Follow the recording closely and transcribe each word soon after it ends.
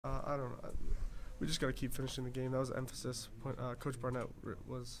I don't know. We just got to keep finishing the game. That was the emphasis. Coach Barnett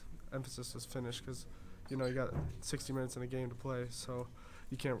was emphasis was finish because, you got 60 minutes in a game to play, so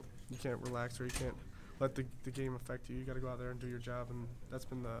you can't relax or you can't let the game affect you. You got to go out there and do your job, and that's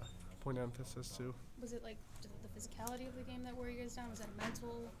been the point of emphasis too. Was it like the physicality of the game that wore you guys down? Was that a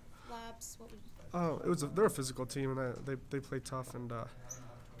mental lapse? What was? They're a physical team, and they play tough, and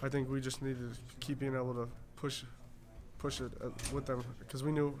I think we just needed to keep being able to push it with them because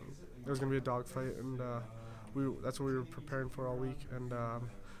we knew there was going to be a dogfight, and that's what we were preparing for all week, and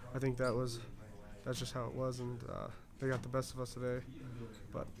I think that's just how it was, and they got the best of us today,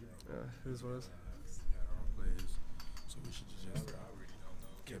 but it is what it is. Plays, so we should just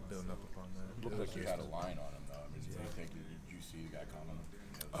keep building up upon that. Looked like you had a line on him, though. I mean, did you see the guy coming?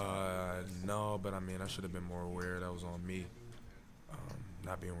 No, but I mean, I should have been more aware. That was on me.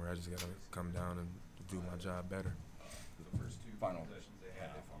 Not being aware, I just got to come down and do my job better. The first final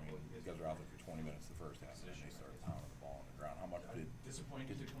half, I mean, you guys were out there for 20 minutes the first half, and then they started pounding the ball on the ground. How much did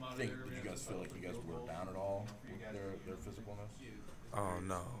you guys feel like you guys were down at all with their physicalness? Oh,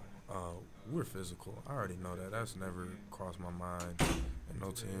 no. We're physical. I already know that. That's never crossed my mind. And no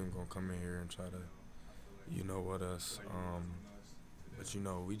team going to come in here and try to, what us. But,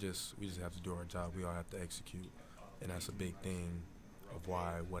 we just have to do our job. We all have to execute. And that's a big thing of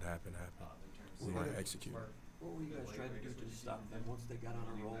why what happened. We want to execute. What were you guys trying to do to stop them once they got on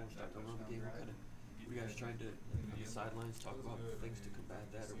a roll and started to run the game? Were you guys trying to, on the sidelines, talk about things to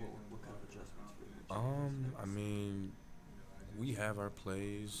combat that, or what kind of adjustments were you I mean, we have our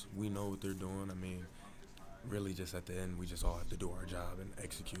plays. We know what they're doing. I mean, really just at the end, we just all have to do our job and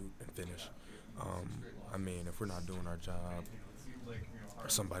execute and finish. I mean, if we're not doing our job or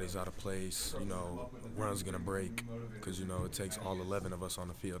somebody's out of place, run's going to break because, it takes all 11 of us on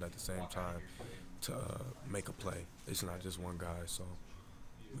the field at the same time to make a play. It's not just one guy, so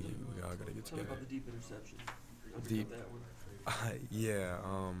we all got to get together. Tell me about the deep interception. Deep. That one. Yeah.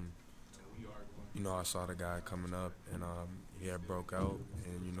 I saw the guy coming up, and he had broke out,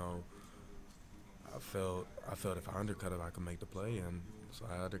 and I felt if I undercut it, I could make the play, and so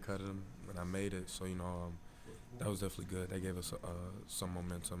I undercut him, and I made it. So that was definitely good. That gave us some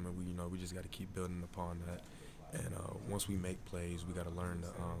momentum, and we just got to keep building upon that. And once we make plays, we got to learn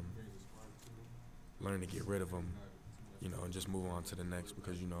to get rid of them, and just move on to the next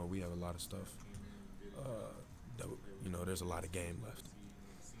because we have a lot of stuff. There's a lot of game left.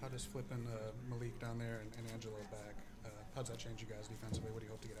 How does flipping Malik down there and Angelo back? How does that change you guys defensively? What do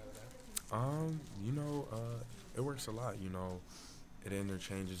you hope to get out of that? It works a lot. It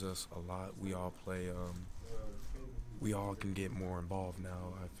interchanges us a lot. We all play. We all can get more involved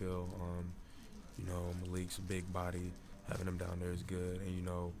now. I feel. Malik's a big body. Having him down there is good, and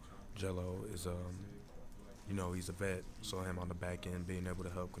Jello is he's a vet, so him on the back end being able to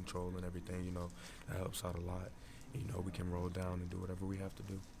help control and everything, that helps out a lot. We can roll down and do whatever we have to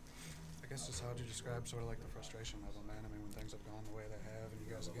do. I guess just how would you describe sort of like the frustration level, man? I mean, when things have gone the way they have, and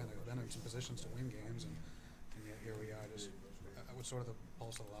you guys again have been in some positions to win games, and yet here we are. Just what's sort of the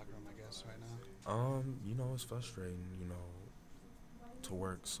pulse of the locker room, I guess, right now? It's frustrating, to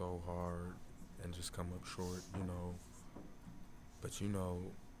work so hard and just come up short, But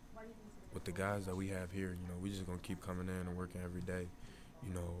with the guys that we have here, we just gonna keep coming in and working every day.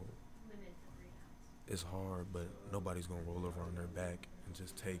 It's hard, but nobody's gonna roll over on their back and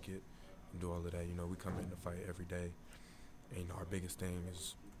just take it and do all of that. We come in to fight every day, and our biggest thing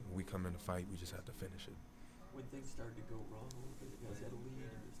is when we come in to fight, we just have to finish it. When things started to go wrong, when you guys had a lead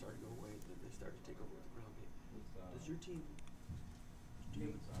and it started to go away, and then they started to take over with the ground game. Does your team do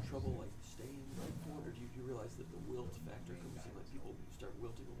you have trouble staying in the right point, or do you realize that the wilt factor comes in? People start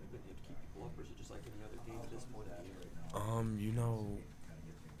wilting a little bit, and you have to keep people up, or is it just like any other game at this point in the game? Do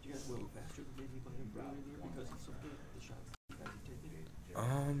you guys wilt faster than maybe by earlier in the year because of some of the shots you guys have taken?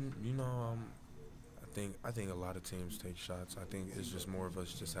 I think a lot of teams take shots. I think it's just more of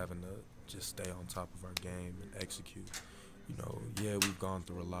us just having to just stay on top of our game and execute. Yeah, we've gone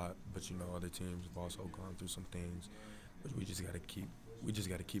through a lot, but other teams have also gone through some things. But we just got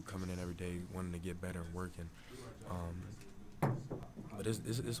to keep coming in every day, wanting to get better and working. But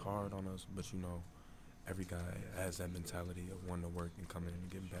it's hard on us. But every guy has that mentality of wanting to work and coming in and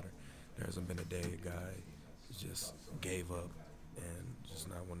getting better. There hasn't been a day a guy just gave up and just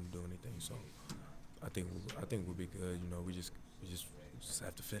not wanting to do anything. So I think we'll be good. We just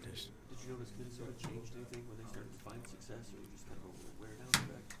have to finish. Did you notice Minnesota changed anything when they started to find success, or just kind of wear down the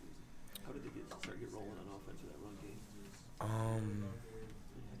back? How did they start to get rolling on offense with that run game?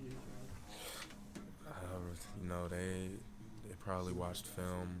 They probably watched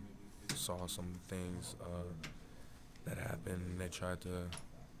film, saw some things that happened, and they tried to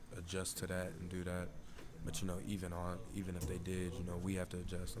adjust to that and do that. But even if they did, we have to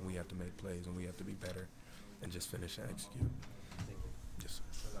adjust and we have to make plays and we have to be better and just finish and execute. Yes,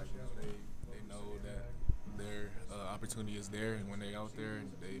 sir. Like, they know that their opportunity is there, and when they're out there,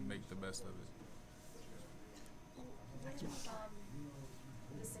 they make the best of it.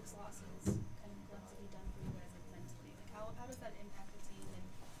 The 6 losses kind of collectively done for you guys mentally? Like, how does that impact the team? And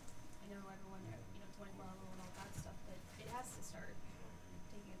I know everyone, 24 level and all that stuff, but it has to start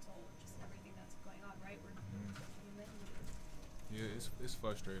taking a toll with just everything that's going on, right? We're human. Yeah, it's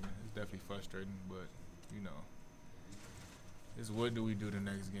frustrating. It's definitely frustrating, but it's what do we do the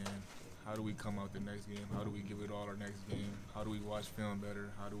next game? How do we come out the next game? How do we give it all our next game? How do we watch film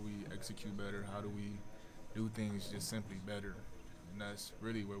better? How do we execute better? How do we do things just simply better? And that's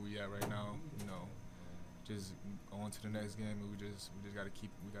really where we at right now. Just on to the next game, and we just got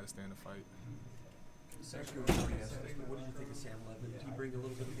to stay in the fight. Zach, you already asked this, but what did you think of Sam Levin? Did he bring a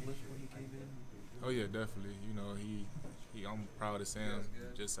little bit of a lift when he came in? Oh yeah, definitely. I'm proud of Sam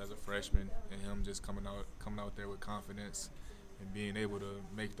just as a freshman, and him just coming out there with confidence and being able to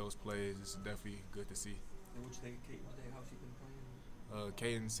make those plays. It's definitely good to see. And what you think of Caden today? How's he been playing?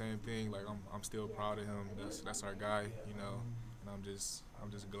 Caden, same thing. Like I'm still proud of him. That's our guy, and I'm just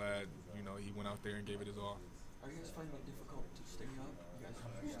glad he went out there and gave it his all. Are you guys finding it difficult to stay up? You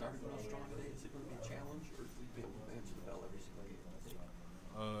guys started real strong today. Is it going to be a challenge, or will you be able to answer the bell every single game?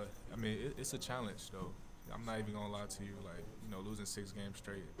 It's a challenge though. I'm not even gonna lie to you. Like losing 6 games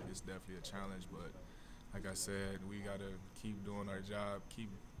straight is definitely a challenge. But like I said, we gotta keep doing our job, keep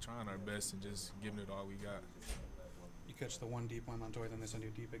trying our best, and just giving it all we got. You catch the one deep on Montorie, then they send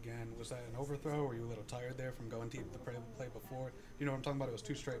you deep again. Was that an overthrow? Were you a little tired there from going deep the play before? You know what I'm talking about? It was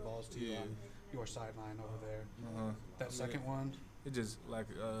 2 straight balls to you on your sideline over there. That second one? It just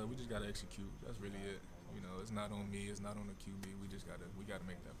we just gotta execute. That's really it. It's not on me. It's not on the QB. We gotta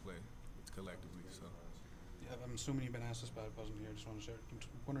make that play collectively. So. Yeah, I'm assuming you've been asked this, but I wasn't here. Just want to share. I'm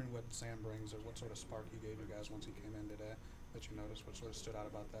wondering what Sam brings, or what sort of spark he gave you guys once he came in today that you noticed. What sort of stood out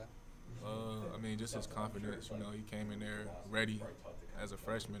about that? Just his confidence. He came in there ready as a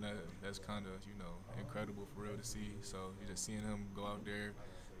freshman. That's kind of incredible for real to see. So you just seeing him go out there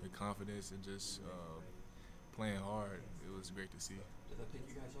with confidence and just playing hard. It was great to see. Did that pick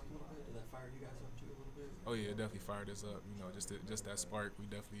you guys up a little bit? Did that fire you guys up too a little bit? Oh yeah, it definitely fired us up. Just that spark. We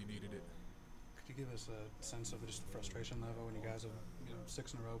definitely needed it. Could you give us a sense of just the frustration level when you guys have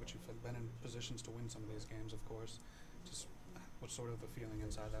 6 in a row, but you've been in positions to win some of these games, of course? Just what's sort of the feeling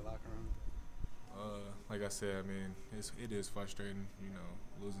inside that locker room? Like I said, it is frustrating,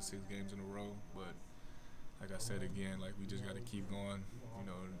 losing 6 games in a row. But like I said again, we just got to keep going.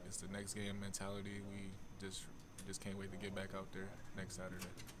 It's the next game mentality. We just can't wait to get back out there next Saturday.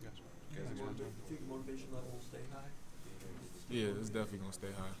 Gotcha. Do you think the motivation level will stay high? Yeah, it's definitely gonna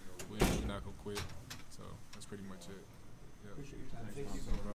stay high. We're not gonna quit. So that's pretty much it. Yeah. Appreciate your time. Thank you.